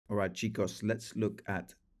All right, chicos, let's look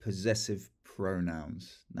at possessive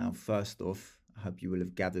pronouns. Now, first off, I hope you will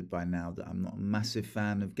have gathered by now that I'm not a massive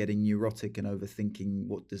fan of getting neurotic and overthinking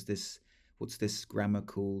what's this grammar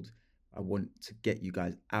called. I want to get you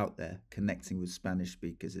guys out there connecting with Spanish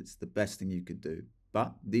speakers. It's the best thing you could do.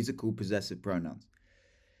 But these are called possessive pronouns.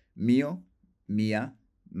 Mío, mía,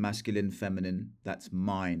 masculine, feminine, that's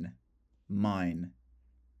mine, mine.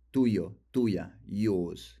 Tuyo, tuya,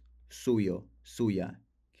 yours. Suyo, suya,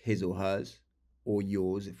 his or hers, or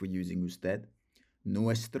yours if we're using usted.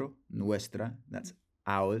 Nuestro, nuestra, that's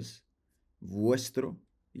ours. Vuestro,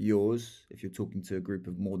 yours, if you're talking to a group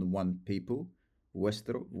of more than one people.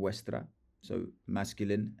 Vuestro, vuestra, so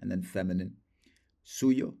masculine and then feminine.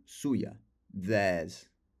 Suyo, suya, theirs.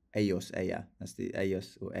 Ellos, ella, that's the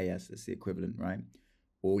ellos or ellas, that's the equivalent, right?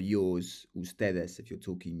 Or yours, ustedes, if you're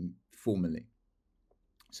talking formally.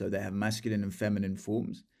 So they have masculine and feminine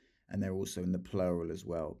forms, and they're also in the plural as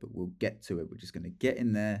well, but we'll get to it. We're just going to get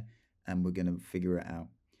in there and we're going to figure it out.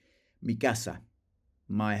 Mi casa,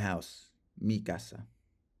 my house, mi casa.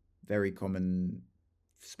 Very common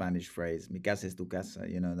Spanish phrase. Mi casa es tu casa,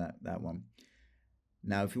 you know that one.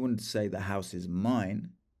 Now, if you wanted to say the house is mine,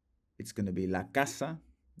 it's going to be la casa,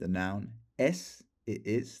 the noun, es, it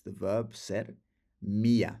is, the verb, ser,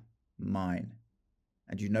 mía, mine.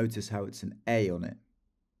 And you notice how it's an A on it,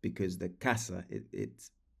 because the casa,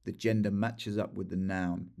 it's the gender matches up with the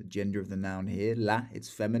noun. The gender of the noun here, la, it's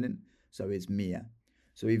feminine, so it's mía.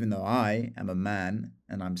 So even though I am a man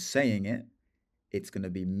and I'm saying it, it's going to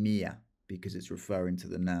be mía because it's referring to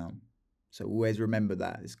the noun. So always remember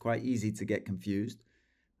that. It's quite easy to get confused,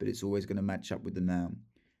 but it's always going to match up with the noun.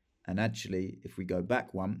 And actually, if we go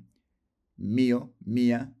back one, mío,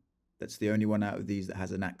 mía, that's the only one out of these that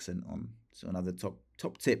has an accent on. So another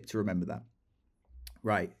top tip to remember that.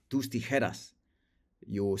 Right, tus tijeras,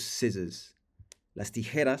 your scissors. Las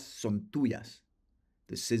tijeras son tuyas.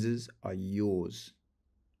 The scissors are yours.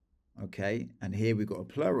 Okay, and here we've got a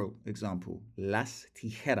plural example. Las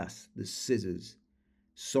tijeras, the scissors.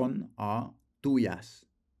 Son are tuyas.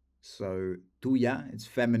 So tuya, it's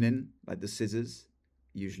feminine, like the scissors,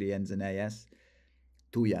 usually ends in as.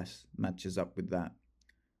 Tuyas matches up with that.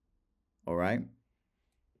 All right.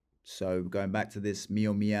 So going back to this,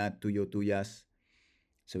 mío, mía, tuyo, tuyas.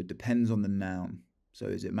 So it depends on the noun. So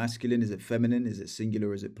is it masculine? Is it feminine? Is it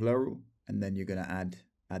singular? Is it plural? And then you're going to add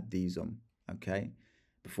these on. Okay.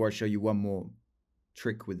 Before I show you one more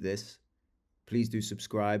trick with this, please do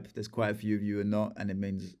subscribe. There's quite a few of you who are not, and it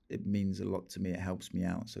means a lot to me. It helps me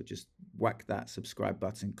out. So just whack that subscribe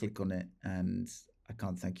button, click on it, and I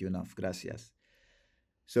can't thank you enough. Gracias.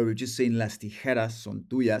 So we've just seen las tijeras son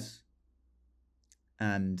tuyas.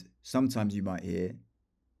 And sometimes you might hear,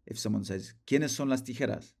 if someone says, ¿Quiénes son las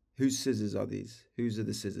tijeras? Whose scissors are these? Whose are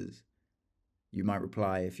the scissors? You might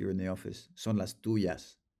reply, if you're in the office, son las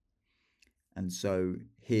tuyas. And so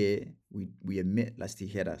here we omit las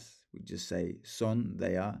tijeras. We just say, son,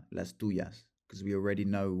 they are, las tuyas. Because we already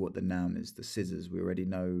know what the noun is, the scissors. We already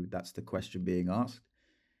know that's the question being asked.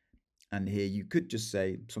 And here you could just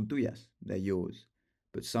say, son tuyas, they're yours.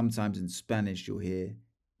 But sometimes in Spanish, you'll hear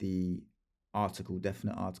the article,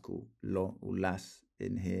 definite article, lo or las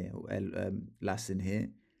in here, or las in here,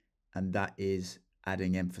 and that is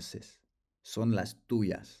adding emphasis. Son las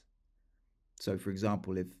tuyas. So, for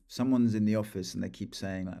example, if someone's in the office and they keep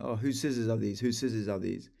saying, like, oh, whose scissors are these? Whose scissors are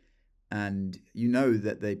these? And you know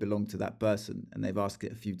that they belong to that person and they've asked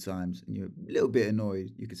it a few times and you're a little bit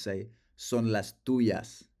annoyed, you could say, son las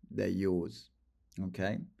tuyas, they're yours.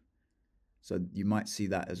 Okay? So you might see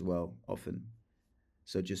that as well often.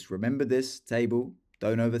 So just remember this table.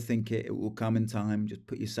 Don't overthink it. It will come in time. Just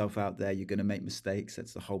put yourself out there. You're going to make mistakes.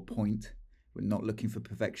 That's the whole point. We're not looking for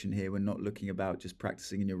perfection here. We're not looking about just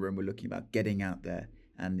practicing in your room. We're looking about getting out there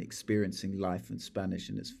and experiencing life in Spanish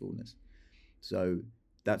in its fullness. So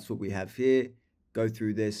that's what we have here. Go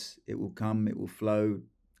through this. It will come. It will flow.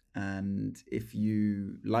 And if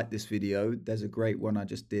you like this video, there's a great one I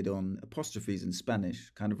just did on apostrophes in Spanish,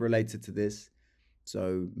 kind of related to this.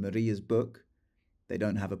 So Maria's book, they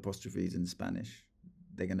don't have apostrophes in Spanish.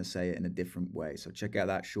 They're going to say it in a different way. So check out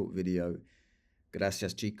that short video.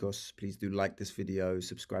 Gracias, chicos. Please do like this video.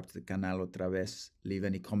 Subscribe to the canal otra vez. Leave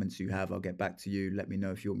any comments you have. I'll get back to you. Let me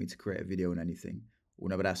know if you want me to create a video on anything.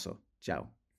 Un abrazo. Ciao.